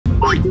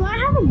Wait, do I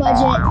have a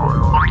budget?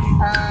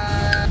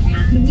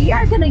 We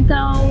are gonna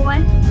go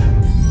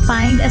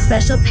find a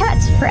special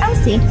pet for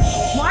ElleCee.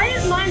 Why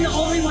is mine the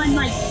only one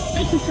like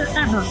taking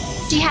forever?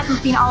 She hasn't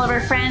seen all of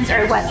her friends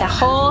or what the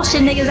whole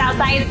shindig is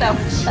outside, so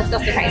let's go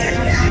surprise her.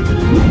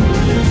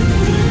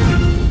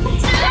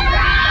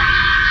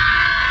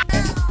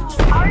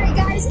 Alright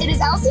guys, it is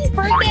ElleCee's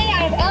birthday.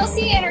 I have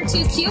ElleCee and her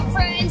two cute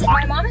friends.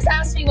 My mom has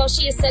asked me while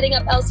she is setting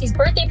up ElleCee's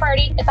birthday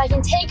party if I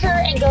can take her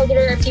and go get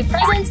her a few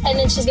presents, and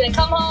then she's gonna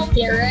come home,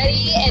 get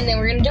ready, and then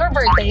we're gonna do her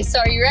birthday. So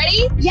are you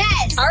ready?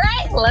 Yes!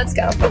 Alright, let's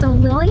go. So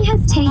LiLee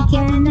has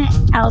taken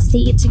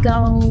ElleCee to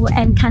go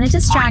and kind of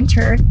distract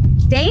her.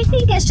 They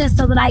think it's just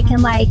so that I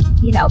can, like,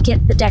 you know,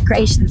 get the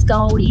decorations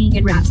going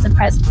and wrap some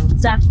presents and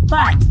stuff,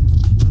 but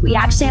we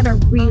actually have a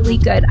really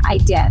good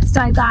idea.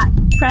 So I got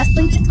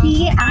PresLee,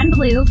 Tiffany, and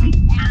Blue,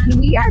 and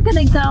we are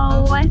gonna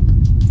go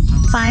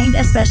find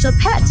a special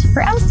pet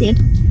for ElleCee.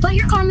 Put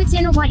your comments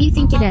in on what you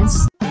think it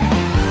is.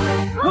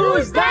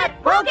 Who's that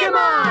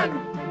Pokemon?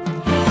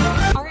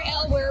 All right,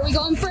 Elle, where are we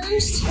going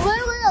first?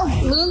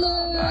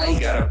 Lulu. I ain't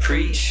gotta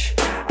preach,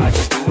 I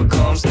just do what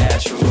comes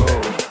natural.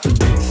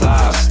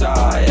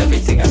 5-star,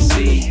 everything I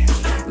see.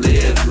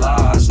 Live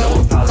lives,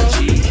 no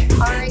apology.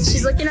 Alright,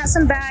 she's looking at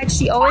some bags.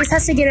 She always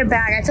has to get a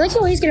bag. I feel like you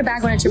always get a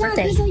bag when it's your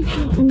birthday. Because like,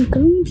 I'm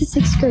going into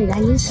 6th grade. I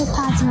need to put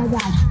pads in my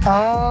bag.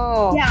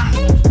 Oh. Yeah.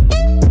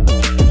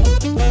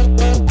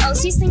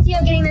 ElleCee's thinking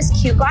of getting this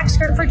cute black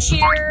skirt for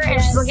cheer, and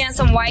she's looking at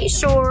some white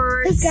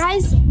shorts. Because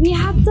guys, we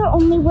have to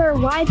only wear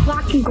white,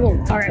 black, and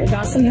gold. Alright, we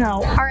got some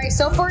help. Alright,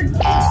 so far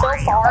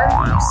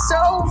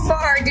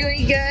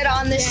doing good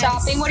on the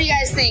shopping. What do you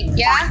guys think?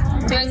 Yeah?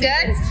 Doing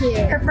good? Cute.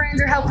 Her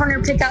friends are helping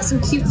her pick out some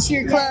cute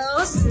cheer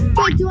clothes.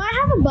 Wait, do I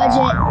have a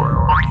budget?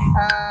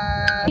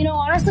 You know,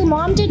 honestly,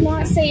 Mom did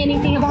not say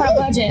anything about a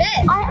budget.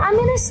 I'm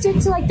gonna stick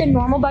to like the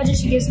normal budget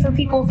she gives for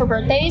people for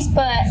birthdays,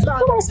 but I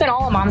don't want to spend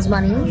all of Mom's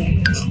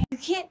money. You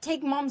can't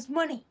take Mom's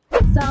money.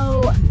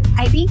 So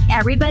I think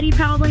everybody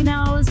probably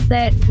knows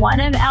that one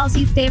of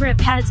ElleCee's favorite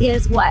pets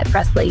is what,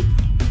 PresLee?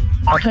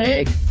 A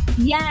pig.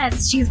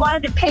 Yes, she's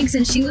wanted a pig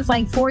since she was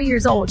like 4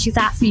 years old. She's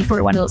asked me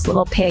for one of those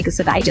little pigs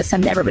that I just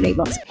have never been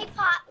able to. Pig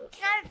pot.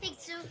 Can I have a pig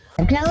soup?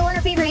 Another one of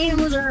her favorite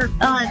animals are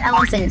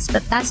elephants,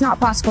 but that's not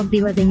possible to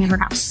be living in her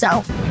house,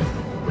 so.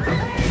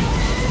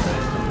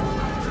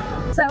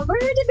 So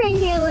we're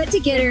debating what to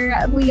get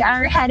her. We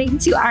are heading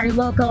to our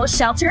local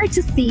shelter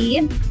to see,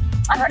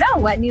 I don't know,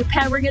 what new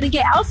pet we're gonna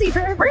get ElleCee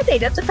for her birthday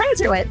to surprise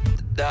her with.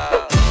 You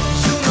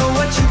know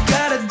what you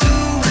gotta do.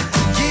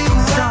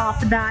 Stop,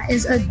 that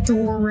is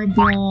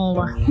adorable.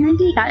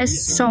 That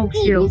is so Do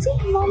you cute.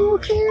 think Mom will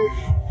care?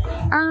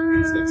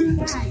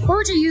 What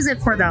would you use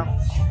it for though?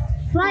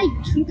 Like,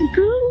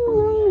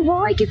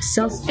 Like it's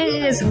so, it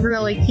is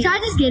really cute. should I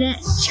just get it?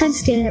 Should I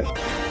just get it?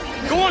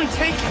 Go on,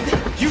 take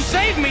it. You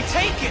saved me,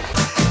 take it.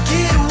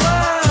 Get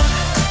wild.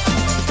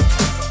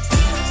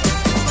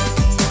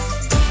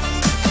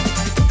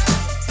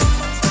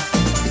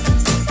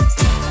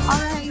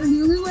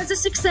 A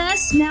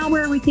success. Now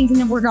where are we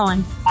thinking of we're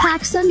going?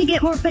 PacSun to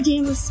get more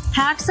pajamas.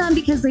 PacSun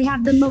because they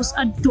have the most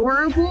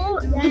adorable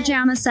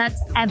pajama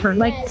sets ever.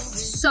 Like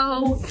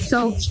so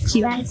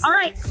cute. Yes. All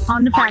right,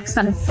 on to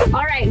PacSun.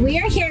 All right, we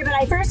are here, but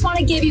I first want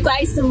to give you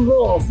guys some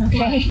rules,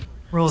 okay?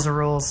 Rules are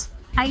rules.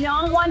 I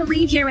don't want to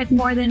leave here with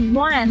more than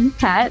one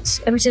pet,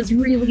 which is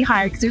really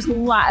hard because there's a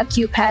lot of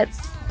cute pets.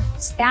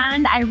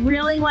 And I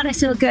really want to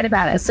feel good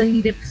about it. So you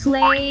need to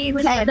play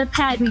with the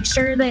pet, make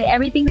sure that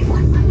everything.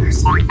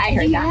 I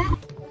heard that.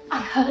 I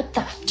heard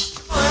that.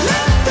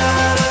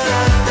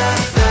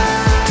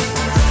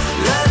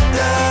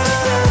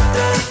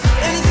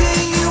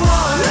 Anything you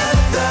want.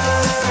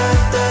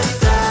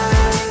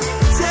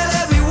 Tell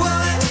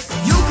everyone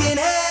you can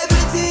have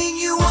anything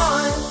you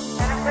want.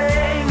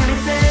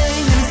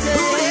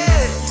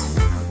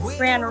 Anything.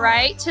 Ran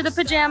right to the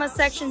pajama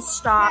section.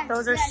 Stop.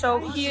 Those are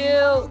so cute.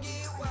 All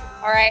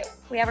right,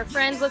 we have our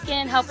friends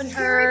looking, helping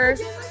her.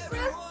 You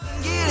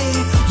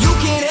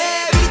can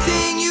have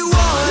anything you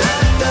want.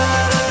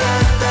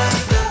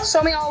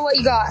 Show me all what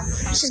you got.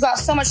 She's got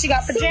so much. She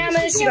got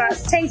pajamas, she got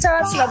tank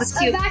tops, she got this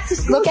cute.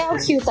 Look how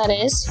cute that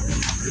is.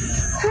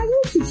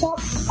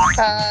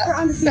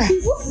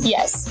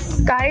 Yes.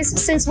 Guys,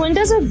 since when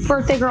does a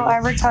birthday girl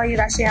ever tell you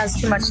that she has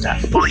too much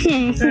stuff?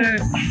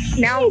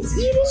 Now,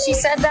 she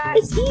said that.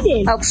 It's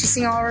eating. Oh, she's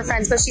seeing all of her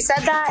friends, but she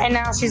said that, and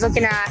now she's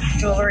looking at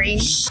jewelry.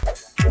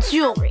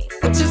 Jewelry.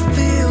 To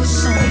feel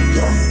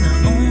something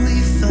I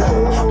only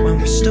felt when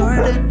we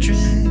started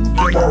drinking.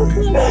 I know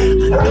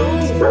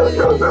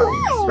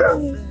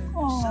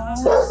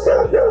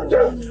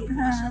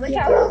Look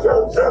how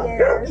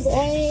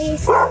cute.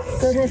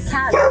 So this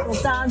cat,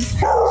 this dog.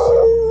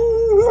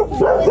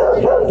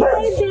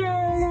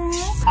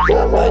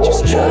 I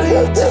just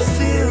tried to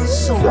feel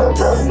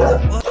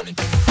something.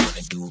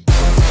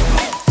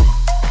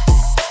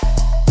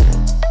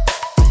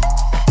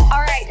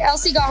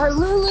 ElleCee got her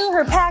Lulu,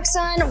 her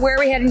PacSun. Where are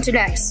we heading to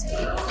next?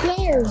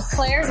 Claire's.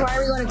 Claire's? Why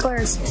are we going to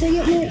Claire's? To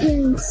get my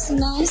earrings.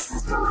 Nice.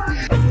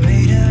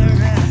 Made a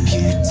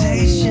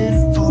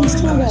reputation for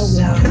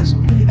ourselves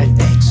at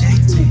age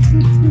 18.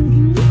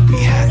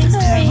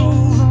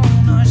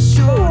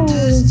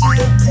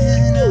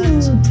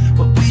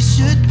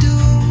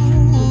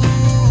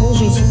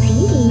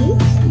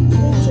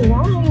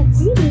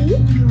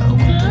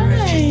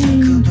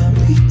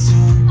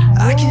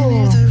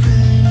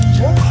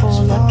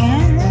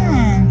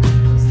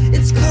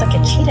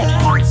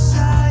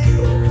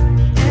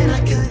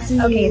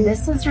 Okay,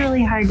 this is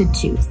really hard to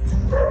choose.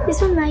 This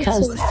one nice.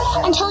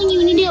 I'm telling you,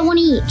 we need to get one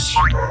each.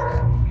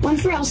 One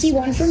for ElleCee,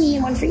 one for me,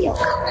 and one for you.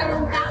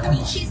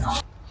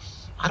 I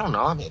don't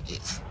know. I mean,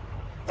 it's...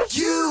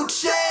 You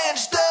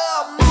changed the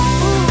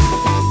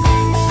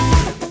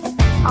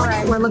All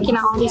right, we're looking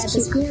at all these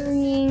cute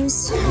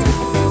earrings.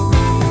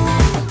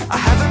 I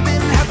haven't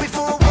been happy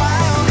for a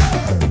while.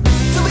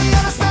 To be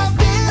honest, I've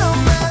been a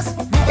mess.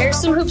 There's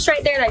some hoops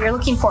right there that you're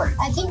looking for.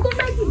 I think they're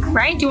like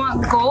Right? Do you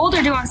want gold or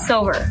do you want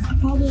silver?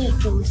 probably like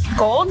gold.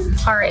 Gold?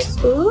 All right.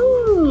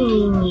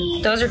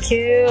 Ooh. Those are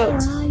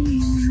cute.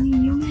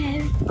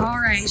 All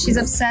right, she's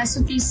obsessed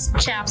with these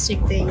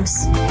chapstick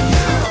things.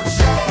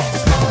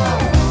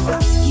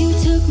 You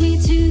took me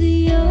to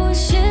the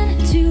ocean,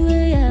 2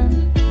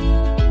 a.m.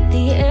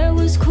 The air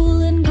was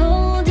cool and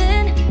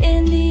golden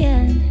in the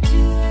end.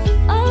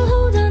 I'll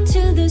hold on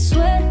to the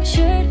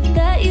sweatshirt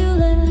that you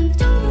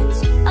left.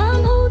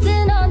 I'm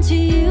holding on to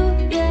you,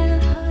 yeah.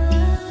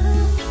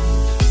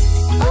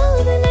 All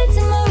of the nights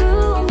in my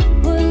room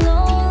were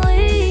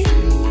lonely,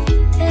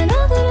 and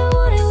all that I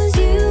wanted was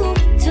you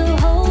to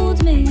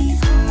hold me.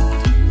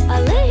 I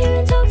lay here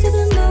and talk to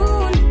the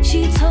moon,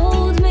 she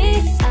told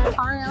me.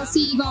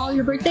 ElleCee, you got all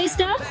your birthday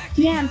stuff?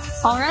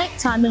 Yes. All right,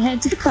 time to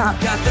head to the club.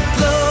 Got the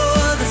glow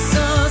of the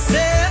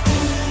sunset.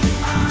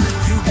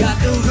 You got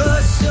the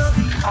rush of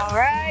the All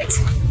right,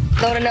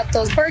 loading up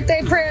those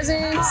birthday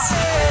presents.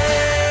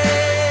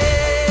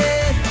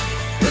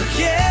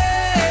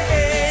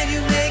 yeah,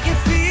 you make it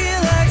feel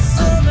like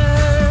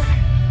summer.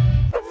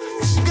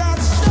 Got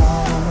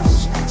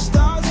stars,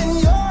 stars in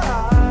your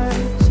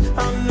eyes. I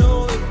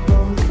know it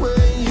from the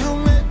way you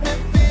make me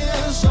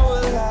feel so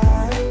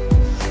alive.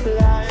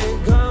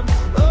 Like I'm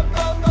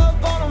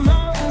up on a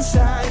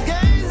mountainside,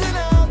 gazing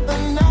out the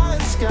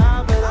night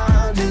sky, but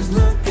I'm just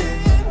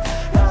looking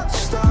at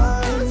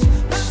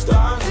the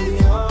stars in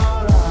your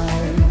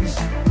eyes.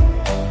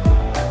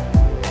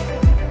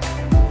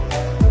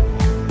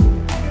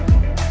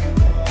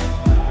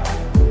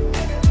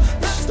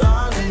 The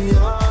stars in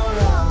your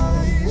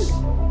eyes.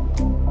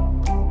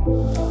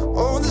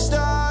 Oh, the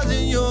stars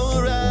in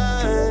your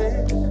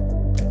eyes.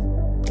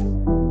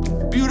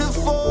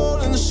 Beautiful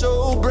and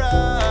so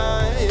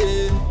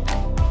bright.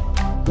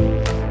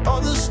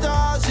 All the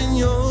stars in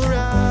your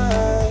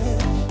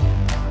eyes.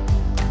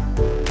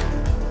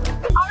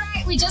 All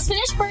right, we just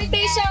finished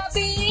birthday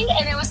shopping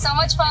and it was so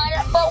much fun.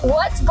 But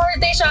what's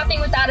birthday shopping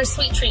without a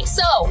sweet treat?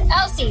 So,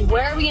 ElleCee,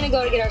 where are we gonna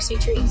go to get our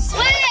sweet treats?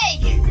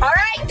 Swig! All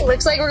right,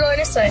 looks like we're going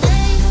to Swig.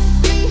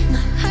 My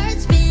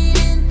heart's been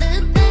in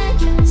the back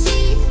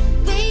seat,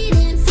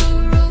 waiting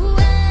for a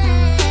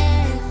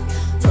while,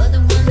 for the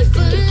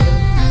wonderful life.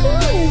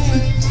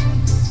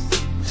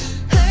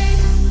 Hurt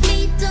me,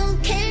 don't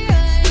care, I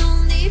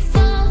only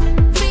fall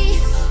free,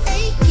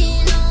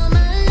 aching all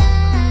my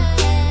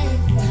life,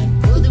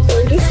 for the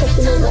wonderful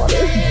time of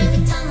day.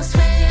 Every time I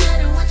swear I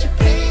don't want your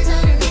praise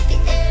underneath the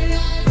air, I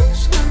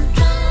lose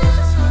control,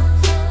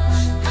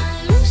 I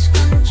lose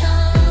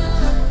control.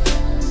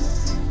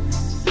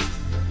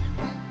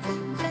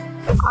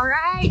 All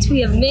right,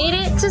 we have made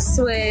it to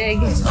Swig.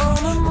 On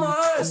the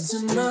Mars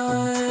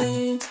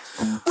tonight,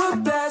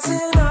 we're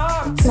passing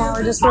out. Now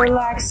we're just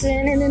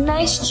relaxing in the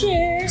nice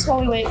chairs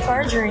while we wait for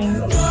our drinks.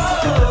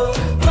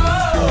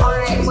 All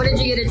right, what did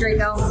you get a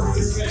Draco?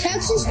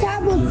 Texas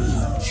tab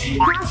with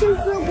passion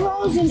fruit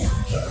rolls and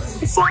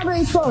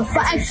strawberry rolls,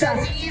 but extra. All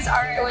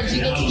right, what did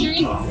you get to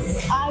drink?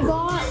 I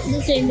got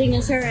the same thing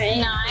as her,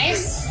 and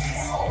Nice.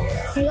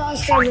 I got a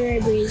strawberry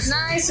breeze.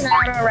 Nice, and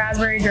I got a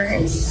raspberry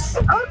drink.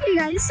 Okay,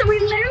 guys, so we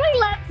literally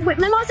left. Wait,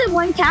 my mom said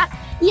 1 cat.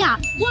 Yeah,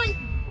 1,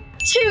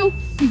 2,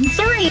 3.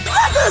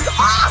 This is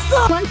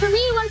awesome! One for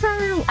me, one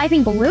for, I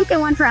think, Luke,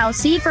 and one for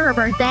ElleCee for her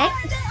birthday.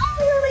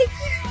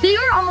 They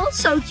are all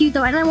so cute,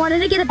 though, and I wanted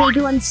to get a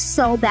baby one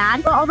so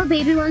bad, but all the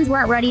baby ones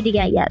weren't ready to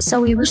get yet,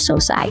 so we were so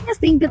sad. I just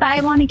think that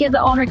I want to give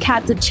the older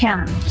cats a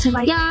chance. So,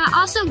 like, Yeah,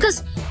 also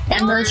because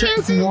and they're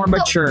more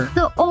mature.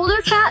 The older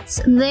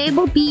cats, they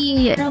will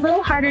be a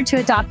little harder to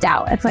adopt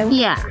out. If I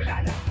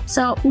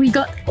So we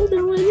got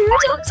older ones. We're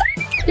so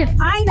excited.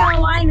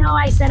 I know.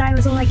 I said I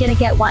was only gonna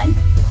get one.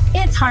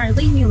 It's hard.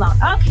 Leave me alone.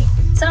 Okay.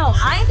 So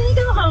I'm gonna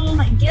go home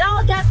and get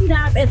all gussied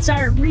up and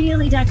start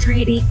really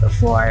decorating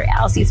for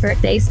ElleCee's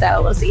birthday.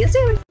 So we'll see you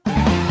soon.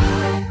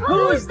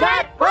 Who's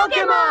that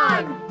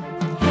Pokemon?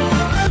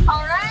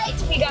 all right,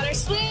 we got our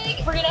Swig.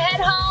 We're gonna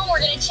head home. We're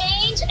gonna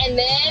change, and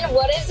then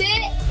what is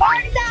it?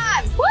 Party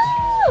time!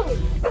 Woo!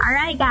 All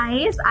right,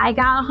 guys. I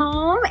got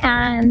home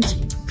and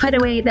put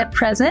away the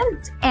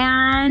presents,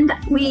 and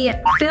we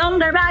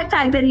filmed our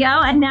backpack video,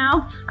 and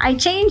now I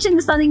changed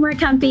into something more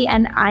comfy,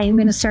 and I'm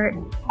gonna start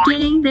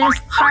getting this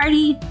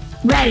party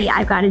ready.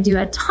 I've got to do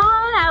a ton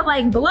of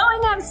like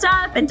blowing up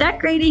stuff and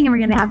decorating, and we're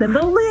gonna have the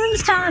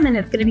balloons come, and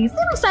it's gonna be super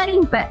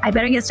exciting, but I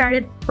better get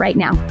started right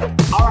now.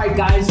 All right,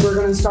 guys, we're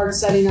gonna start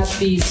setting up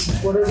these.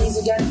 What are these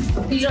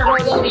again? These are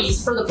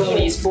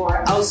floaties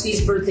for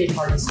ElleCee's birthday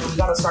party. So we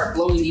gotta start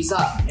blowing these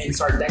up and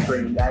start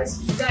decorating, guys.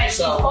 Guys,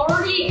 she's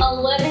already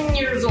 11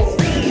 years old.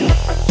 This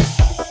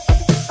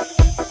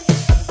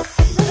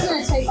is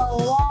gonna take a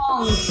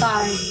long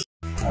Fine.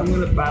 I'm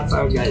gonna pass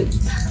out,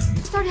 guys.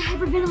 I started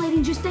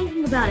hyperventilating just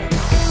thinking about it.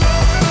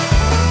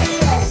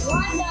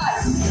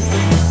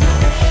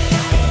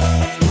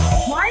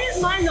 Why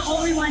is mine the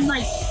only one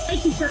like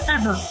taking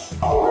forever?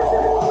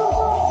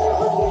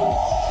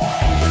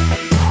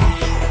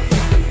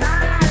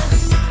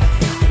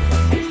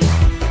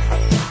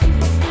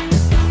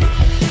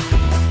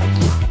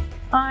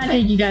 I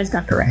think you guys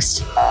got the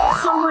rest.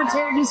 So much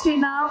hair just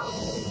came out.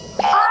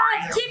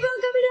 Ah, keep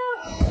on coming out.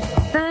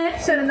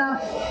 That's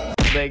enough.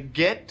 They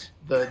get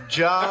the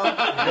job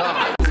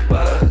done.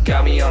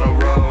 Got me on a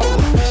roll,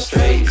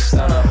 straight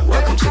stunner.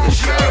 Welcome to the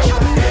show.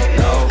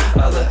 No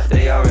other,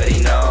 they already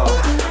know.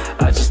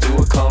 I just do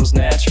what comes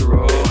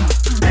natural.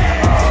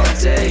 All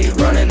day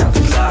running up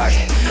the clock.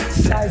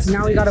 Guys,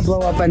 now we gotta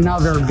blow up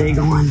another big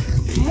one.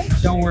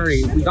 Don't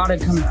worry, we got a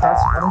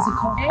compressor. What is it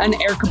called? An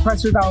air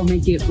compressor that will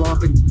make it blow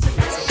up in 2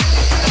 seconds.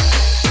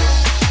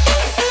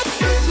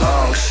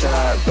 Long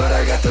shot, but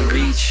I got the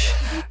reach.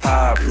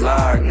 Pop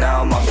lock,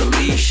 now I'm off the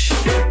leash.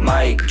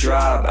 Mic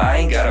drop, I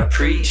ain't gotta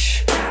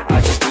preach.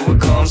 I just do what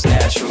comes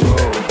natural.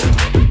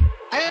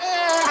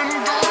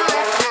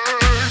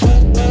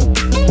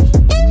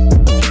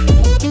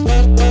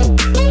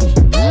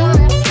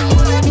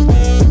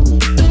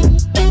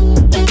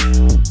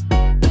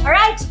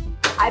 Alright,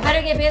 I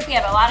better get busy. I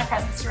have a lot of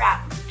presents to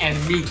wrap. And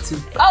me too.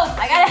 Oh,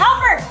 I got a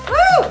helper!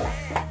 Woo!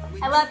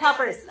 I love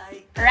helpers.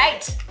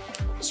 Alright,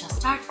 I shall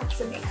start with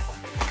some makeup.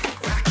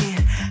 Rocking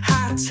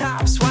high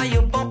tops while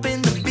you're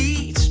bumping the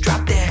beats.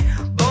 Drop that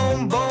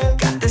boom boom,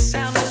 got the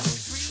sound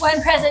of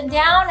One present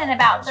down and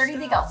about 30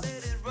 to go.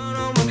 run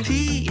on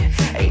repeat.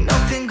 Ain't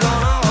nothing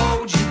gonna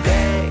hold you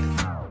back.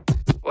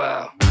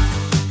 Wow,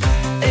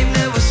 they've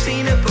never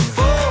seen it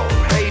before.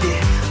 Rate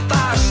it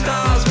 5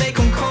 stars, make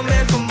them come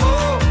back for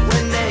more.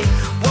 When they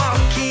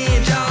walk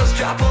in, jaws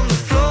drop on the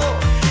floor.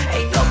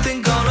 Ain't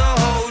nothing gonna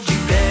hold you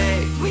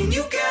back when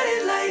you got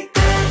it like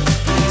that.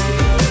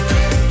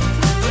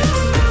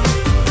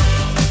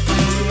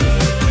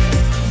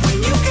 When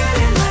you got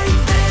it like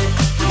that.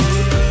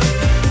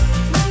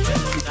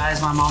 Guys,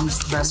 my mom is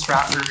the best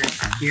rapper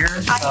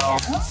here, so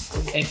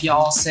if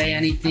y'all say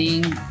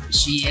anything,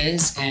 she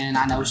is, and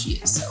I know she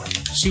is, so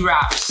she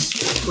raps.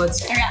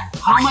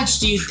 How much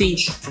do you think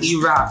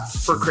you rap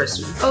for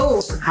Christmas?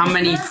 Oh, How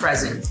many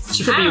presents?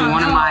 She could be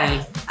one of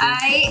my.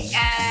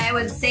 I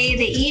would say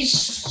that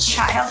each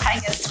child kind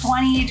of gets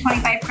 20,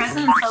 25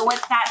 presents. So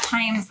what's that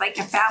times like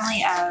a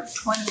family of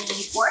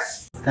 24?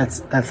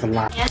 That's a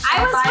lot.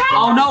 I was right.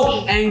 Oh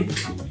no, and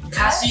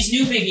Cassie's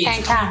new baby. And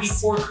It's gonna be Kass.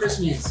 before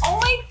Christmas. Oh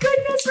my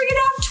goodness, we're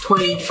gonna have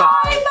 25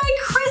 by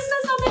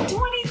Christmas on the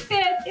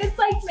 25th. It's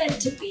like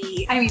meant to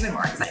be. I'm even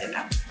more excited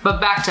now. But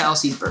back to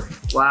Elsie's birthday.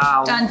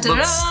 Wow, Dun, dun,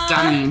 looks dun.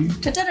 stunning.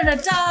 Da, da, da, da,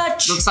 da.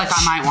 Looks like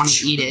I might want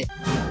to eat it.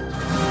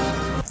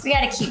 We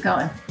gotta keep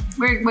going.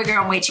 We're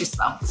going way too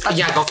slow.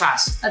 Yeah, go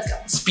fast. Let's go.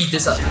 Speed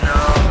this up.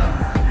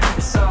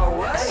 It's all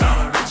what? It's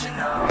all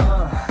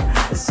original.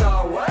 It's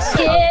all what?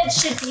 Kids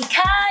should be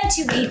kind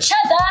to each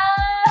other.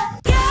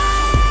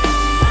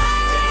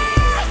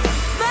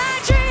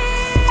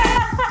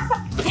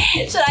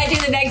 Should I do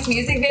the next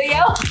music video?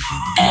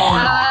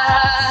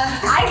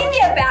 I can be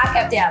a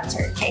backup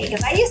dancer, okay?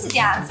 Because I used to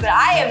dance, but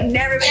I have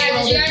never been able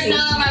Did to you guys sing. know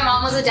that my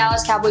mom was a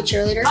Dallas Cowboy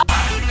cheerleader?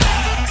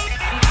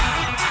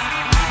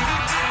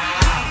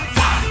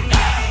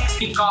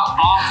 She got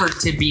offered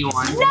to be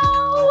one.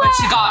 No! But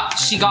she got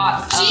She even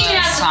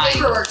has the signed.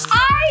 paperwork.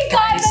 I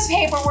got the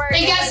paperwork.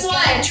 And guess was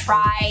what? gonna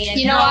try and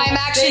You know, I'm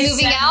actually they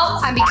moving said-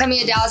 out. I'm becoming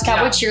a Dallas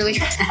Cowboy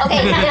cheerleader.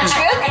 Okay, the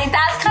truth, and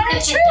that's kind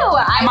of true.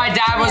 My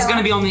dad was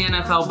gonna be on the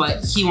NFL,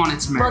 but he wanted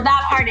to marry. Well,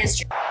 that part is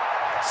true.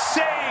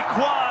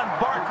 Saquon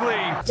Barkley.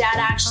 Dad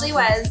actually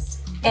was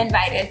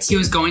invited He to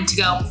was going to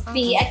go.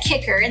 be a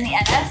kicker in the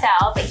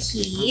NFL, but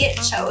he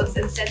chose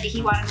and said that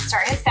he wanted to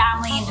start his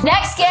family.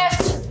 Next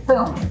gift,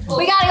 boom.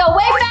 We gotta go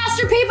way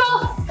faster,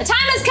 people. The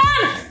time has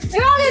come.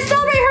 We're all gonna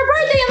celebrate her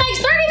birthday in like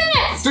 30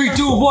 minutes. 3,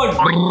 2, 1.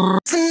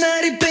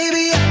 Tonight,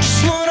 baby, I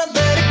just wanna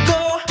let it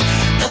go.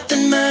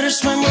 Nothing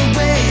matters when we're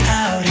way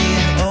out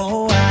here.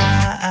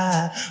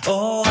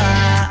 Oh,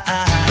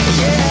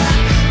 yeah.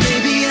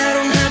 Baby, I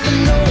don't have to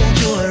know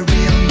your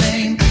real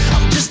name.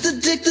 I'm just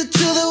addicted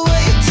to the way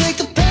you take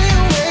the pain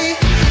away.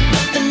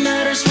 Nothing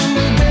matters when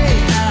we're way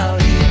out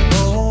here.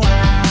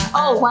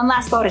 Oh, one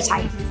last bow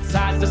tie.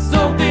 There's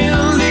something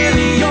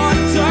in your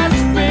touch,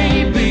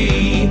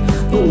 baby.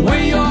 The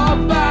way your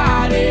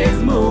body's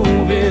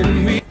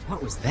moving me.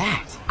 What was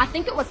that? I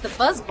think it was the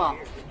fuzzball.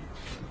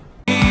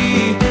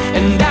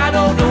 And I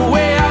don't know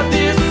where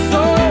this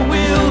soul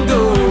will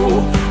go.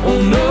 Oh,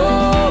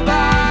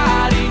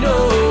 nobody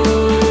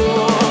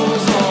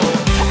knows.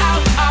 Oh,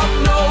 out of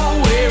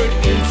nowhere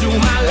into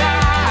my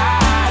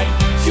life.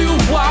 You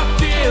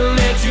walked in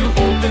and you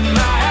opened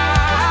my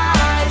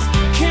eyes.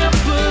 Can't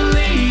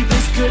believe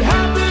this could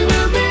happen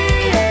to me.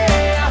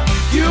 Yeah.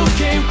 You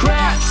came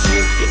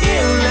crashing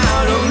in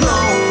out of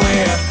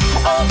nowhere.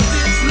 Oh,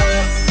 this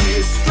love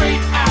is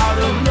straight out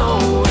of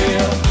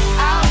nowhere.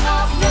 Out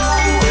of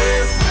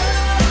nowhere.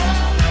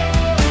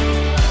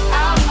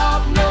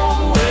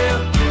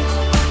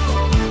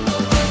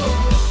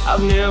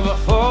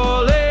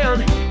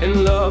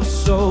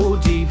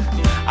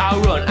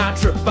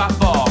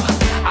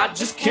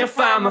 can't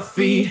find my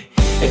feet.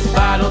 If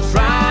I don't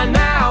try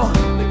now,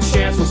 the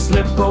chance will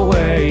slip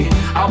away.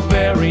 I'll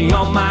bury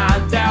all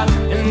my doubts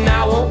and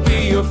I won't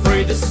be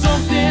afraid. There's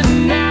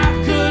something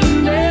I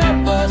could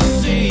never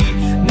see.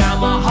 Now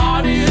my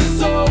heart is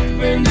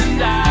open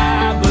and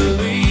I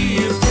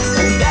believe.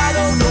 And I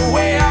don't know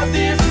where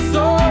this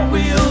all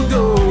will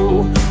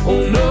go.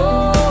 Oh,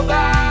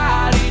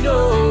 nobody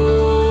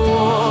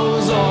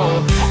knows.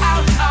 Oh,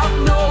 out of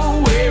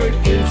nowhere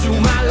and into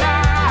my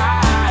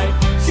life.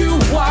 You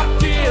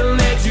walked in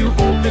and you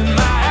opened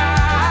my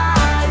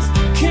eyes.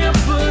 Can't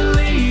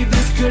believe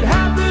this could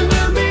happen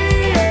to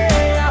me.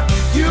 Yeah.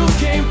 You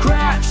came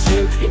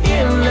crashing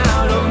in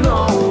out of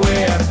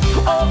nowhere.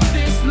 Oh,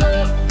 this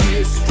love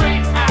is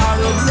straight out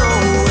of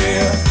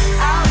nowhere.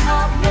 Out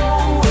of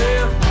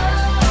nowhere.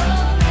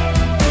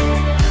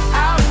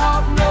 Out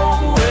of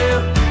nowhere.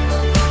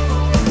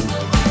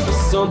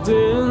 There's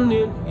something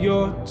in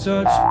your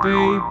touch,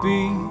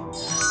 baby.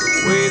 The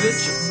way that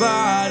your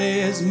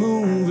body's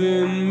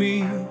moving me.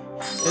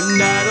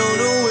 And I don't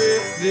know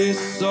where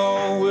this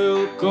all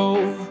will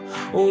go.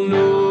 Oh,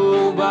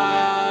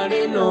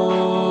 nobody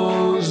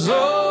knows.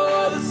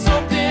 Oh, there's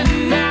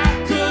something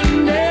I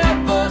could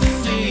never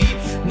see.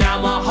 Now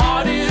my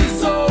heart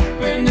is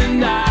open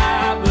and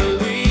I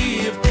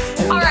believe.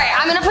 All right,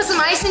 I'm gonna put some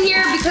ice in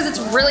here because it's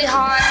really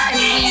hot and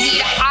we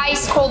need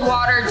ice cold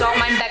water. Don't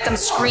mind Beckham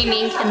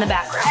screaming in the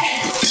background.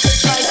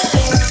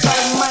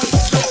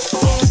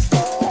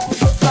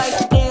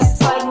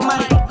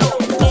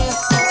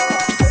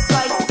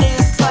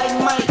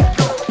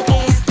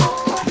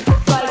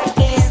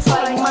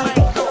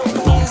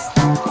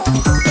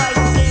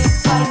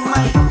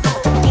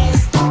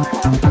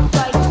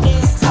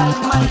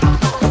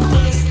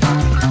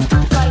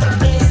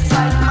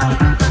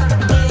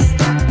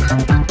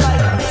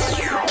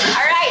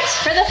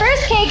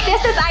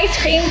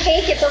 Cream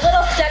cake. It's a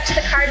little stuck to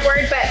the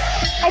cardboard, but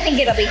I think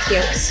it'll be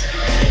cute.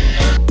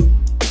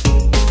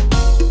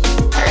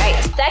 All right,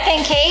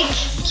 second cake.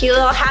 Cute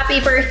little happy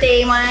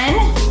birthday one.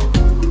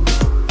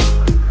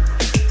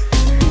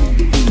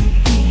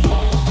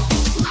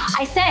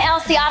 I sent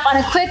ElleCee off on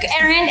a quick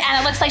errand and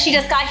it looks like she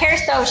just got here,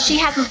 so she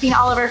hasn't seen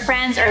all of her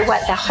friends or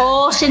what the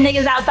whole shindig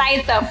is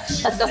outside, so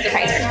let's go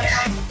surprise her.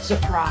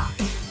 Surprise.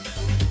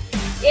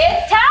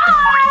 It's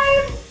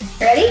time!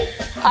 Ready?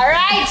 All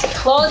right,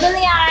 closing the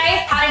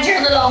eyes. How did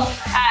your little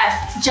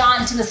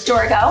jaunt to the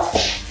store go?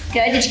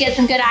 Good, did you get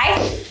some good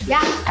ice?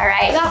 Yeah. All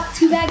right. I got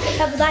 2 bags of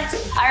pebbled ice.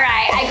 All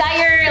right, I got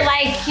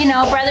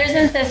your brothers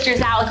and sisters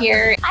out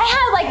here. I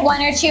have like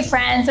 1 or 2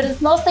 friends, but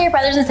it's mostly your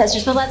brothers and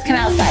sisters, so let's come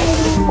outside.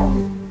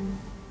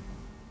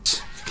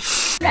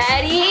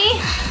 Ready?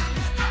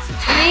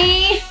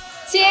 3,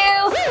 2,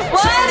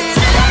 1.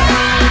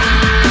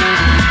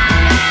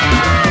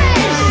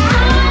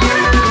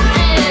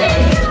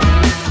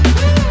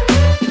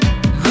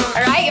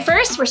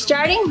 First, we're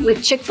starting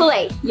with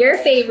Chick-fil-A, your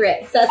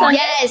favorite. Does that sound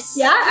Yes.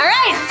 Yeah? All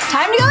right,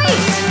 time to go eat.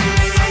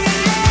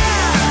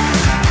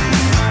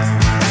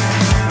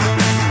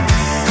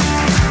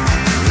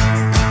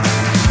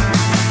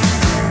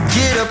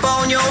 Get up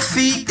on your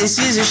feet, this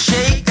is a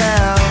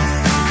shakedown.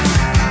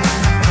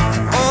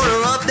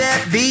 Order up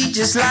that beat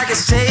just like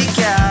it's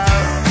takeout.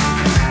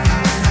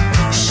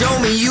 Show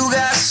me you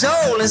got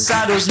soul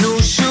inside those new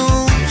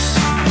shoes.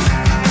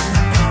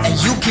 And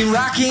you can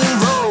rock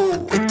and roll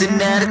with an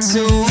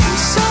attitude.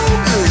 So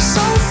good,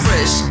 so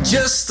fresh,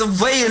 just the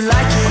way you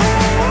like it.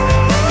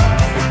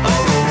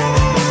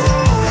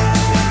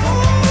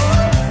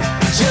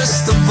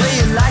 Just the way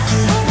you like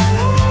it.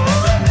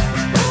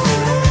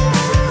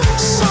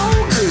 So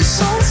good,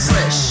 so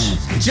fresh,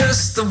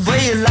 just the way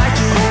you like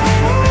it.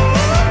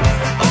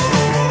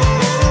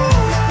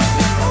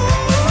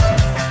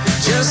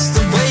 Just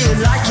the way you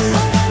like it.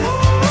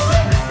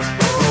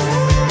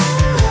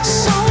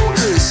 So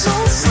good, so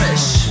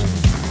fresh.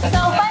 So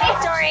funny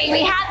story,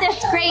 we had this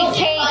great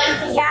cake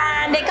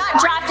and it got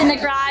dropped in the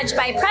garage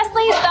by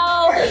PresLee, so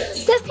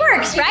this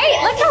works,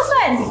 right? Look how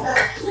fun.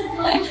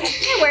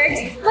 It works.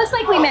 Looks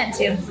like we meant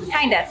to.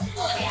 Kind of.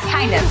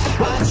 Kind of.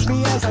 Watch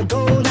me as I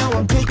go, now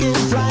I'm taking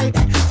flight.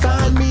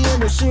 Find me in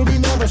the city,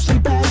 never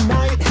sleep at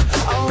night.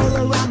 All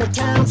around the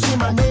town, see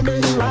my name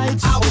in the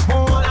lights. I was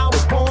born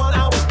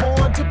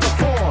to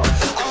perform.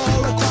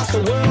 All across the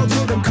world,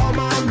 you can call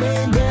my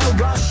name, they'll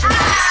rush.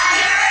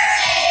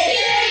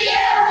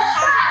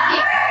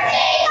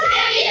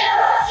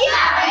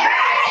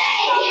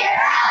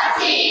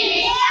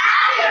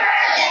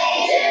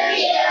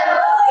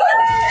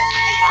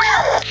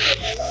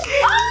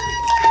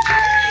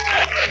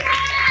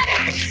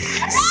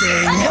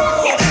 Say no,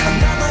 I'm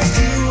not like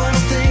you, I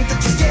don't think that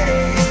you get it.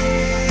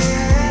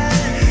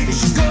 You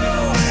should go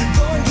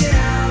and get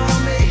out,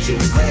 I'll make you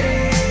regret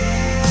it.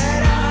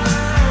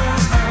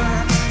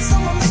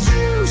 Someone like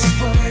you should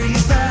worry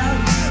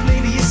about.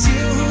 Maybe it's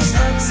you who's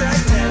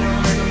upside down.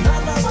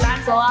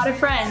 That's a lot of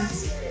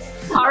friends.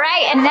 All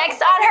right, and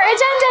next on her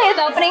agenda is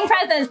opening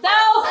presents. So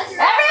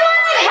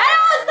everyone head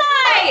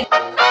outside.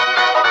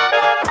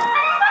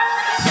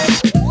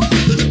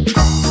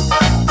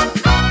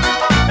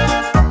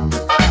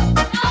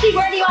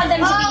 Where do you want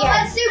them to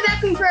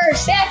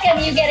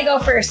Beckham, you get to go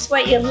first.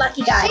 What, you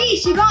lucky guy. Hey,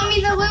 she got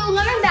me the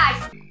Lululemon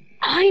bag.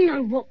 I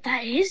know what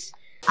that is.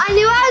 I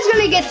knew I was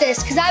gonna get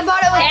this because I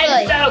bought it with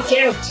Lily. That's so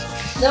cute.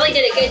 Lily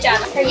did a good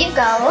job. Here you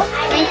go.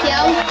 Thank you.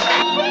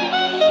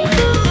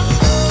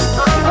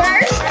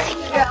 First,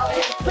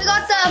 we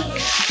got the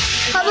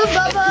Hubba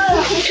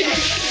Bubba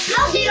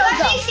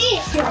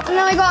Cheetos. And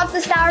then we got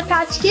the Sour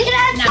Patch Kids.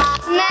 And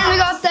then we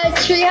got the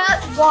Tree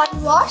Hut Body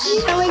Wash.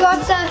 And we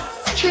got the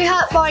Tree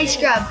Hut Body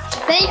Scrub.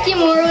 Thank you,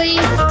 Morley.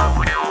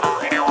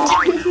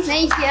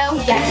 Thank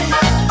you.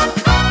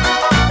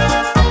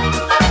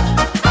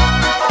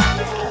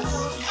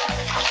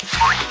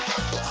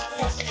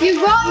 You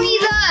brought me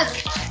the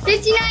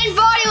 59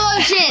 body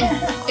lotion.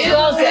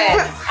 Oh, good.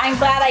 I'm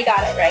glad I got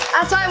it right.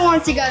 That's why I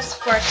wanted to go to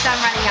Sephora because I'm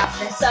running out of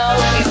this. So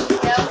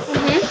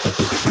cute.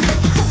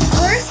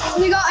 First,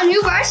 we got a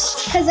new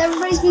brush because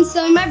everybody's been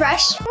stealing my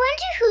brush. I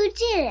wonder who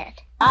did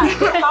it.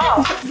 Good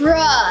call.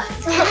 Bruh.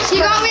 She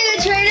got me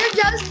the Trader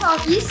Joe's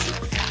Puppies.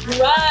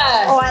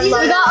 Right. Oh, I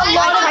love it. We got a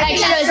lot of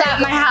extras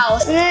at my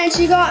house. And then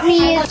she got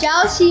me a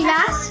gel sheet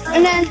mask.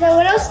 And then the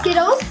little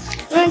Skittles.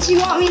 And then she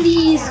got me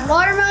these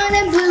watermelon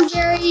and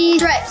blueberry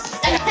strips.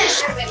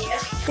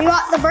 We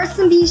got the Birds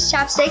and Bees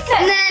chapstick.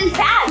 And then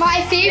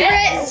my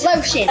favorite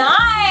lotion.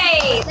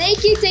 Nice.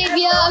 Thank you,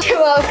 Tavia. You're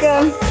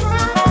welcome.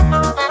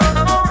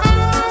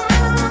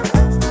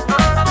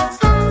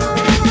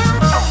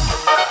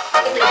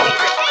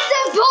 It's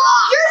a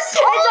box!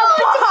 It's a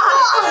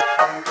box!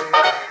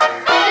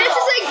 This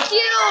is a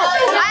cute.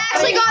 I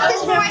actually got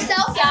this for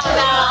myself.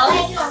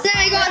 Then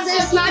I got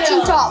this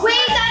matching top. Wait,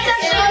 that's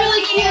actually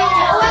really cute.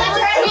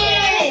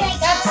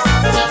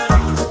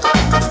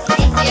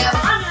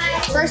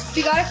 First,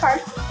 we got a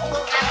card.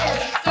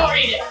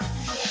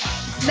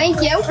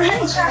 Thank you.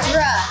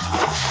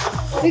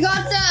 We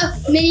got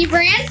the mini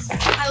brands.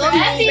 I love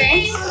mini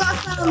brands. We got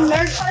some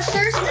Nerd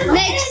Clusters.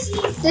 Next,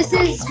 this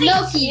is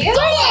Milky. Oh,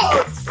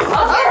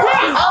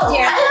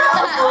 dear.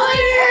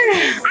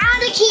 I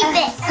want to keep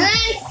it. And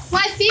then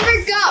my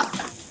favorite gum,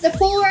 the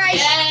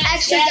polarized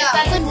extra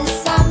gum. In the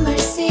summer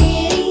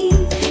city,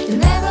 you'll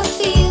never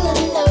feel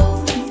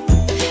alone.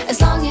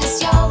 As long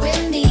as you're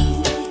with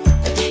me,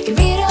 get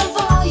rid of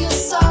all your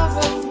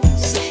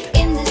sorrows.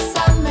 In the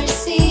summer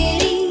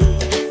city,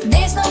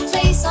 there's no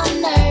place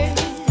on earth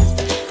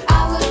I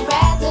would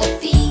rather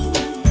be.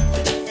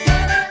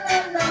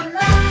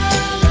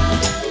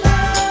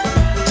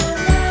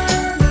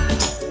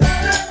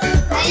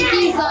 Thank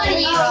you,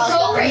 Sonny.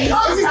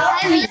 This is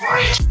heavy.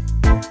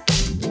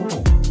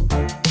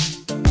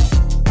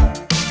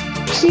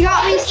 She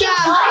got me some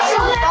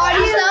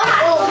body stuff,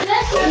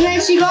 and then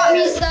she got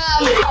me some.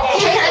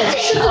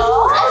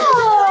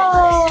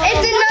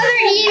 It's another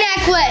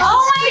necklace.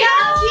 Oh my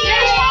God.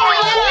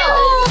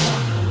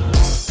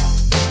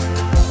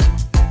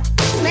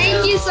 Thank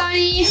you,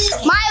 Sonny.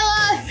 Mila,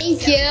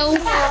 thank you.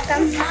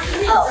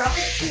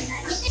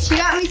 She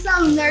got me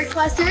some Nerd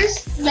Clusters.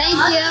 Thank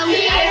you.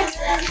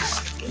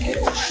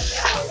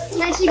 And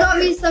then she got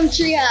me some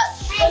Tree Hut.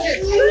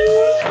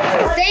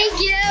 Thank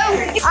you.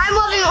 I'm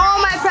loving all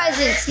my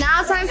presents.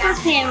 Now it's time for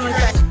family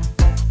presents.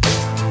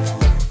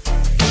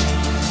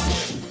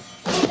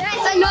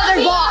 That's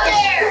another box.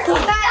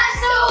 That's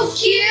so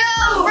cute.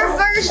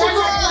 Reversible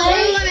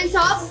Lululemon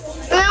top.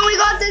 And then we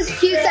got this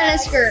cute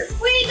tennis skirt.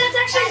 Wait, that's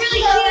actually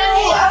really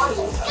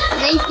cute.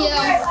 Thank you.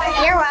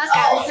 You're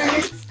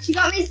welcome. She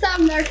got me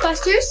some Nerd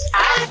Clusters.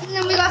 And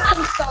then we got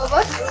some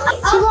Starbucks.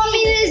 She got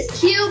me this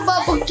cute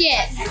bubble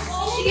kit.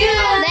 Thank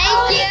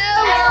you.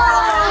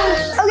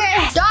 Okay,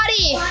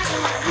 Dottie.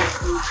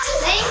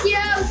 Thank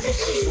you.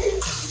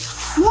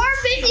 More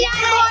 59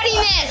 body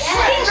mitts.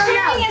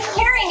 Sharing is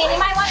caring, and you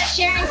might want to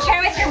share and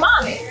care with your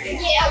mom.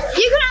 Yeah.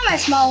 You can have my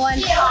small one.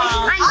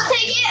 I'll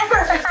take it.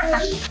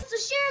 It's a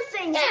share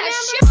thing.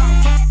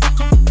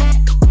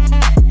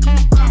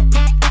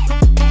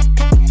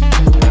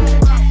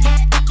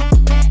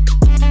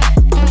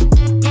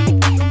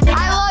 I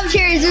love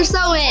cherries. They're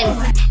so in.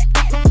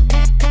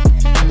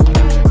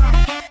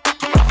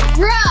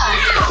 Bruh.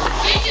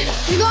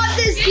 We got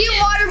this cute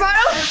water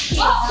bottle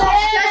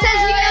that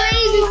says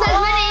LiLee's and says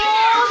my name.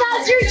 Oh,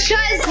 that's your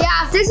choice. Yeah,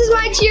 this is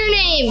my cheer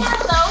name.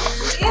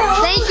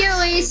 Thank you,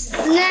 Elise.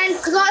 And then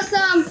we got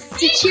some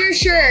to cheer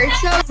shirts.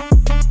 So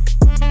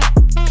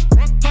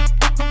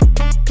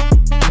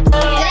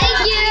thank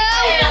you.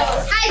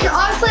 Guys,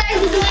 honestly,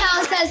 as you can tell,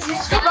 it says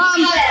from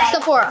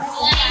Sephora.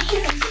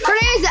 Her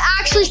name is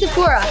actually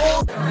Sephora.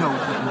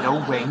 No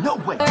way.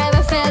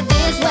 Never felt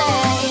this way.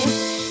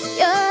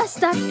 You're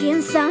stuck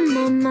inside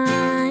my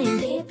mind.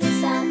 Deep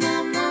inside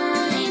my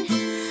mind.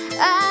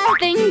 I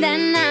think that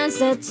now's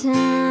the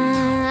time.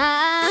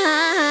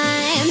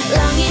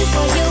 Longing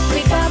for you,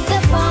 pick up the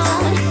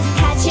phone.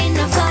 Catching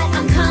a flight,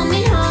 I'm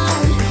coming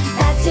home.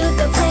 Back to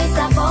the place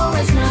I've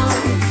always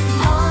known.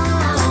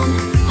 Home,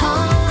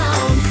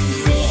 home.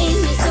 Seeing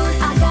you soon,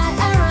 I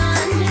gotta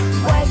run.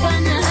 We're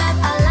gonna have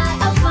a lot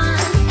of fun.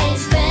 Ain't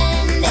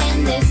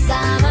spending this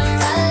summer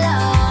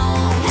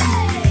alone.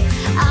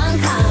 I'm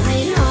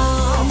coming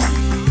home.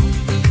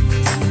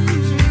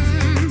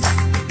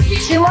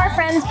 2 more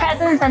friends'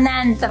 presents and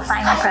then the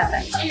final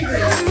present. We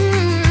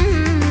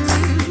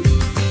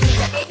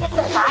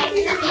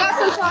got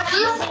some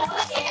Takis.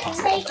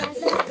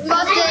 We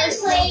got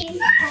this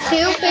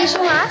 2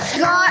 facial masks.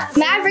 We got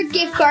Maverick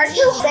gift card.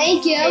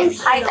 Thank you.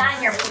 I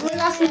got your. We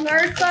got some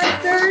nerd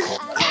clusters.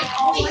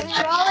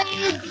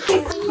 Trolleys.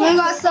 We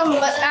got some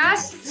lip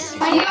masks.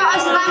 We got a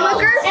slime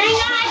liquor.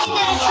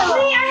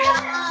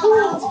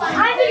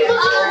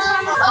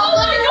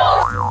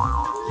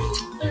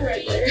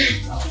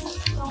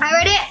 I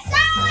read it.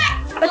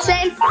 What's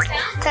saying?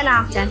 10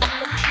 out of 10.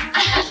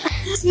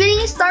 This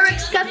mini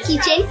Starbucks cup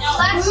keychain.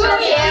 And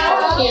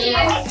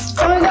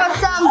we got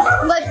some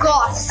lip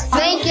gloss.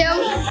 Thank you.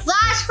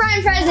 Last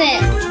friend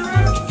present.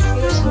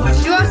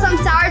 We got some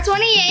Tower 28.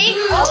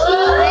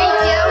 Thank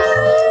you.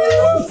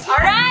 All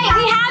right,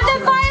 we have the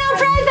final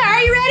present.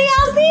 Are you ready,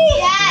 ElleCee?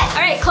 Yes.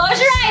 All right, close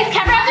your eyes.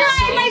 Cover up your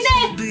eyes like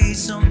this. Be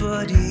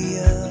somebody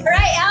else. All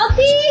right,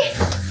 ElleCee.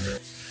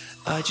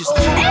 I just It's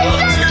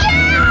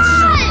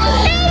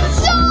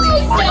so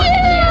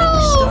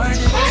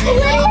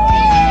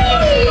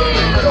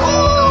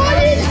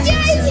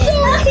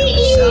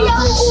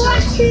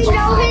cute!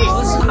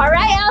 All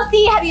right,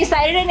 ElleCee, have you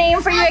decided a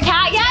name for your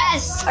cat yet?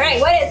 Yes. All right,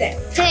 what is it?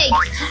 Pig.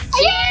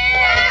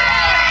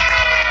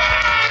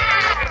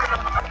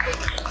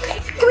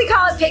 Can we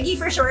call it Piggy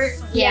for short?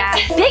 Yeah.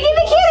 Piggy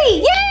the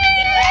kitty! Yay!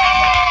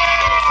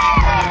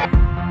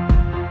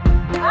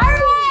 All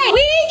right,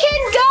 we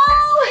can go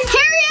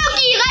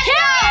Karaoke, let's go!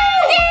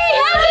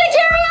 Head to the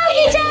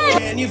karaoke tent!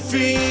 Can you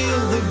feel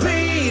the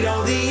beat,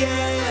 all the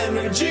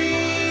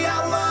energy? I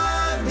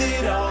loved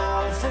it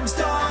all from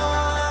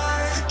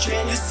start.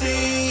 Can you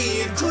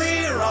see it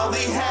clear, all the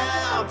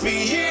happy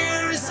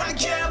years? I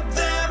kept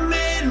them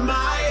in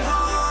my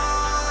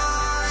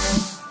heart.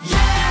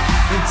 Yeah!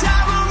 The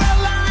time of our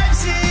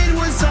lives, it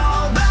was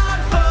all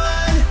about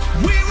fun.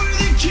 We were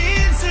the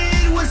kids,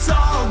 it was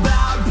all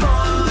about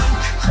fun.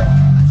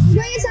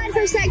 Go inside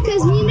for a sec,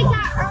 because me and the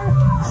cat are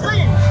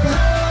sweating.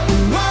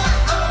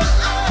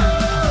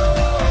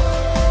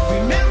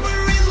 Remember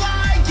it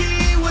like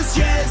it was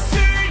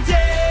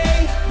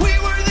yesterday. We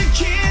were the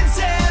kids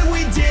and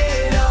we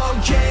did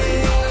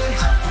okay.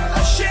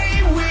 A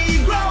shame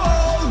we grow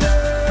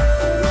older.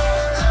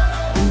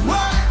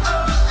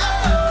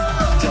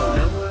 Don't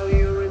know how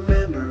you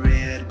remember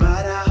it,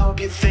 but I hope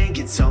you think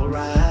it's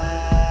alright.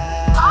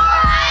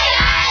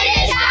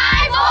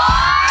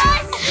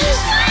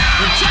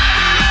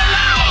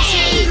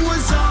 It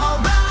was all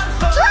about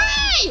fun.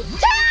 3, 2,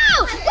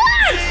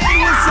 1! It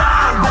was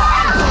all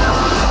about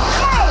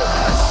fun.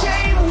 A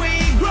shame we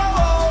grow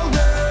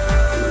older.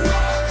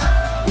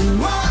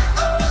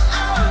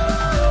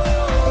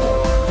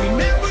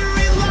 Remember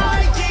it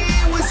like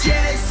it was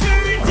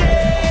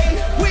yesterday.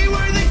 We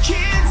were the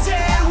kids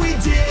and we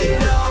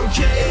did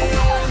okay.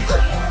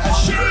 A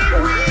shame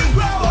we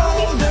grow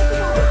older.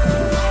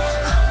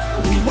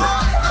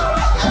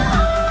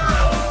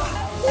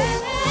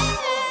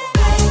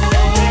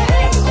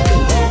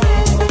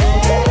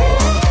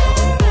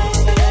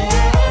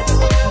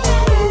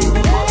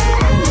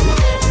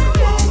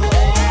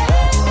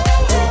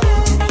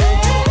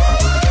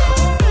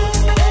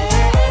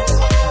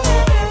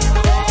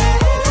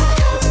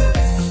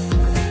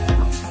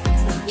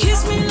 Kiss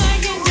me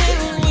like you did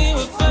when we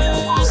were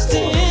first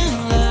in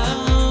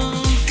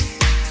love.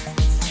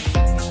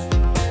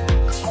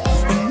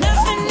 When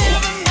nothing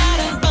ever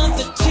mattered but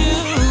the two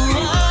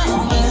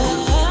of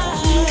us.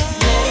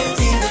 Let it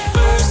be the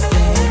first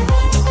thing,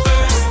 the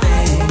first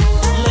thing.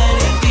 Let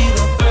it be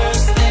the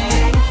first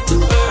thing, the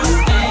first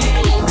thing.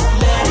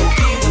 Let it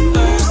be the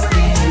first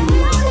thing,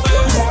 the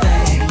first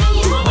thing.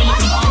 When you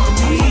come home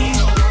to me,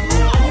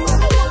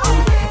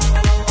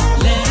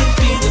 let it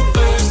be the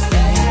first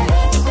thing,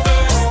 the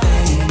first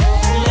thing.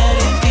 Let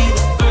it be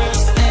the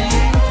first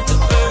thing, the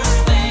first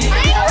thing.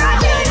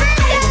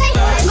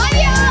 Love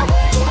you!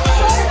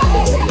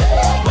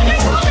 When you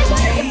come home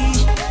to me.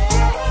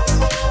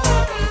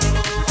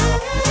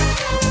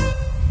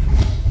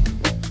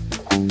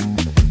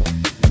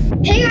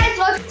 Hey guys,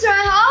 welcome to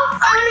my haul.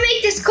 I'm gonna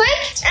make this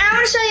quick, and I'm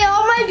gonna show you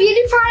all my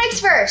beauty products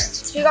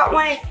first. So we got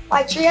my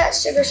Trey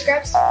sugar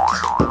scrubs.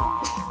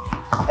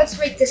 Let's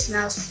rate the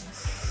smells.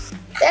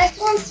 This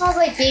one smells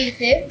like baby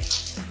food.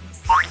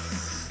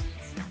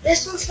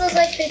 This one smells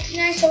like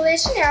 59 Soleil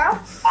Janeiro.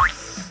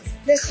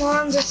 This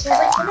one just smells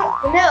like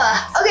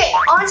vanilla. Okay,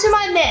 on to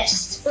my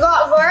mist. We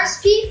got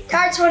Recipe,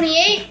 Tower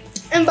 28,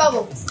 and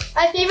Bubble.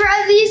 My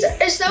favorite of these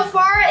so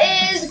far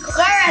is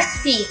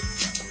Recipe.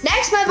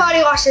 Next, my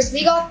body washes.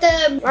 We got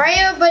the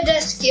Mario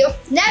Badescu.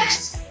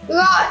 Next, we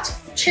got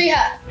Tree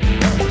Hut.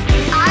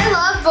 I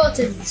love both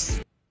of these.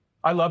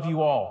 I love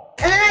you all.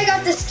 And then I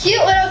got this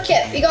cute little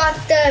kit. We got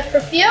the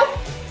perfume,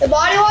 the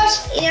body wash,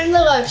 and the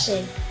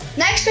lotion.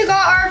 Next, we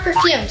got our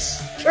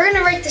perfumes. We're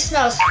gonna rate the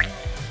smells.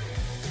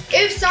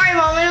 Oops, sorry,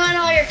 Mom. I don't want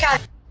all your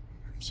cat.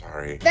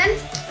 Sorry. Then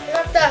we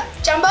got the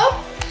Jumbo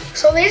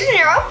Soleil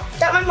Janeiro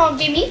that my mom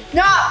gave me.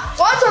 Not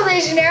 1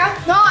 Soleil Janeiro,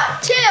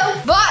 not 2,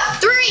 but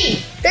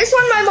 3. This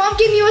one my mom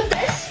gave me with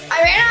this.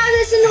 I ran out of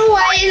this in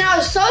Hawaii and I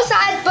was so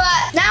sad,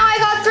 but now I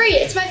got 3.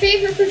 It's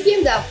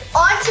though.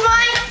 On to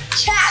my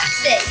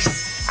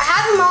chapsticks. I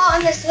have them all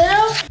in this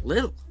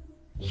Little?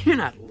 You're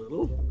not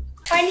little.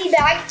 tiny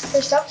bag.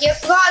 They're so cute.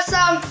 We got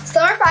some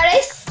Summer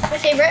Fridays, my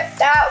favorite,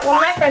 that one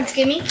of my friends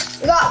gave me.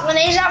 We got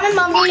Lemonade that my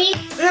mom gave me.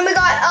 And then we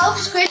got Elf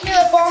Squish Me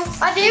Lip Balm.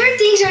 My favorite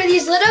things are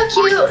these little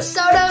cute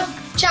soda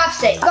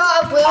chapsticks. We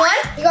got a blue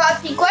one, we got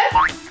a pink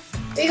one,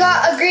 we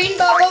got a green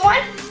bubble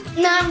one,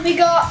 and then we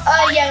got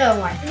a yellow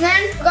one. And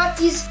then we got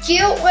these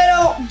cute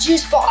little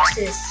juice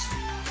boxes.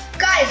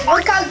 Guys,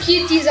 look how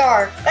cute these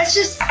are. Let's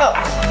just,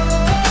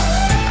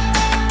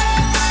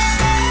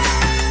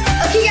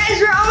 Okay guys,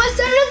 we're almost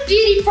done with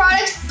beauty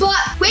products, but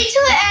wait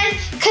till the end,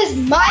 because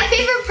my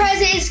favorite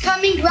present is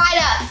coming right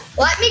up.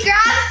 Let me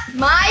grab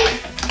my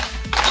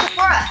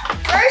Sephora.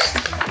 First,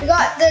 we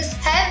got this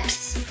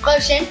Heps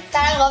lotion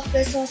that I love.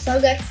 This one's so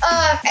good.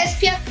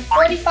 SPF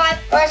 45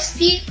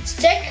 RSP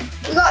stick.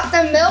 We got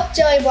the Milk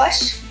Jelly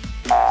Blush.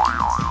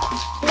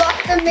 We got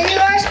the Mini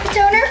RSP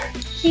toner.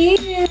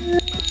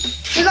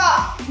 Cute. We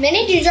got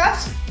mini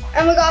dewdrops,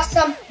 and we got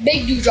some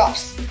big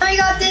dewdrops. And we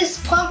got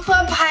this Plump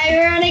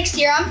Hyaluronic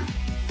Serum.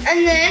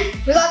 And then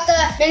we got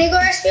the Mini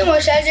RSP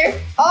moisturizer.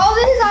 All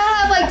these I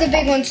have like the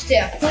big ones too.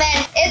 And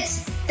then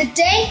it's the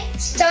Day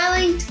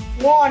Styling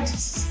Wand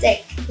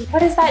Stick. What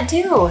does that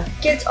do?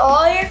 Gets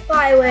all your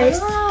flyaways.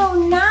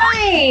 Oh,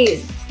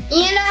 nice.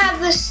 And I have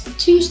this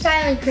 2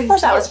 styling creams. I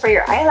thought that was for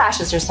your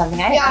eyelashes or something.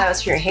 I didn't know that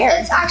was for your hair.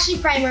 It's actually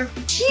primer.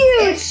 Cute.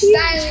 It's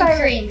styling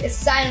cream. It's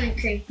styling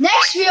cream.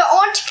 Next, we are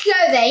on to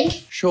clothing.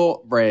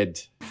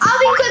 Shortbread. I'll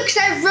be quick because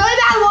I really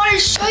bad want to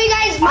show you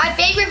guys my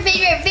favorite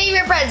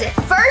present.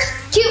 First,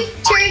 cute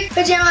cherry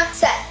pajama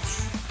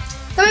sets.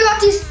 Then we got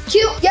this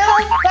cute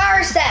yellow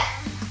flower set.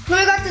 Then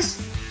we got this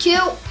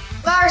cute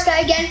flower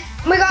set again.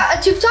 And we got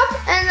a tube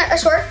top and a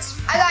shorts.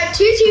 I got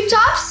 2 tube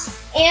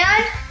tops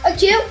and a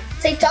cute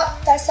tank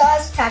top that still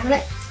has a tag on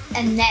it.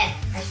 And then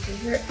my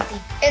favorite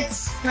thing,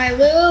 it's my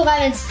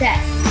Lululemon set.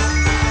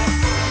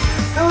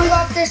 And we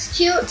got this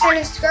cute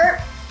tennis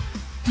skirt.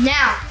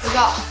 Now we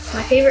got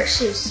my favorite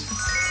shoes.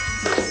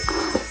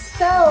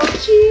 So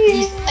cute.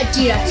 These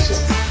Adidas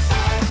shoes.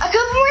 A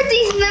couple more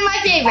things and then my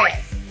favorite.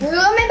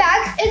 Lululemon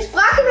bag. It's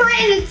black and white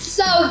and it's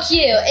so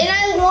cute. And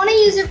I want to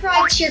use it for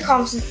like cheer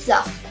comps and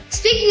stuff.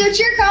 Speaking of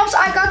cheer comps,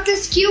 I got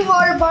this cute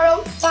water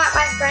bottle that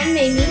my friend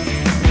made me.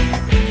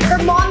 Her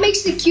mom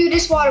makes the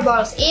cutest water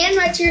bottles, and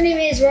my cheer name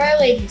is Royal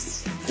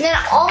Ladies. And then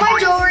all my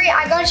jewelry,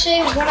 I gotta show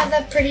you one of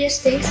the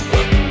prettiest things.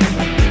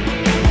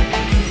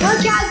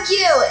 Look how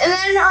cute! And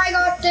then I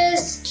got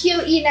this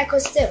cute E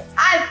necklace too.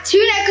 I have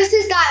 2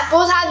 necklaces that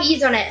both have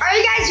E's on it. Are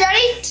you guys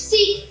ready to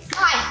see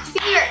my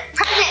favorite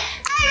present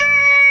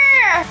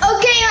ever?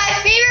 Okay, my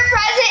favorite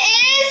present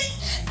is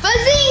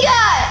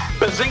Bazinga!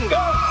 Bazinga!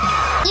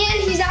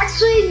 And he's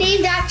actually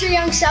named after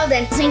young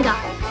Sheldon. Bazinga.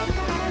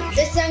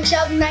 This young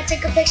Sheldon I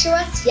took a picture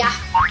with? Yeah.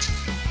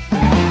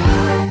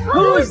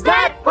 Who's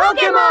that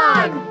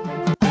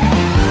Pokemon?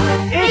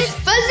 It's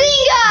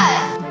Bazinga!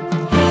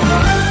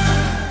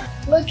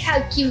 Look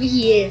how cute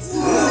he is.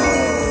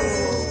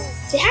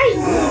 Say hi.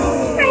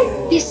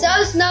 Hi. He's so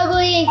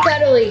snuggly and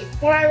cuddly.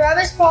 When I rub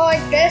his paw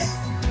like this,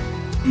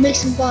 it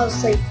makes him fall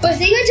asleep.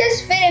 Bazinga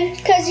just fit him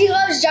because he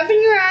loves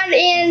jumping around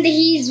and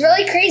he's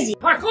really crazy.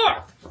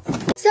 Parkour!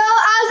 So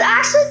I was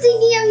actually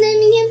thinking of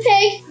naming him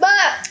Pig,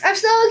 but I'm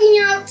still looking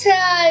out to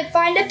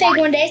find a pig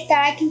one day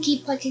that I can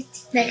keep like his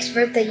next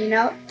birthday, you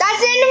know? That's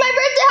the end of my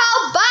birthday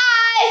haul. Bye!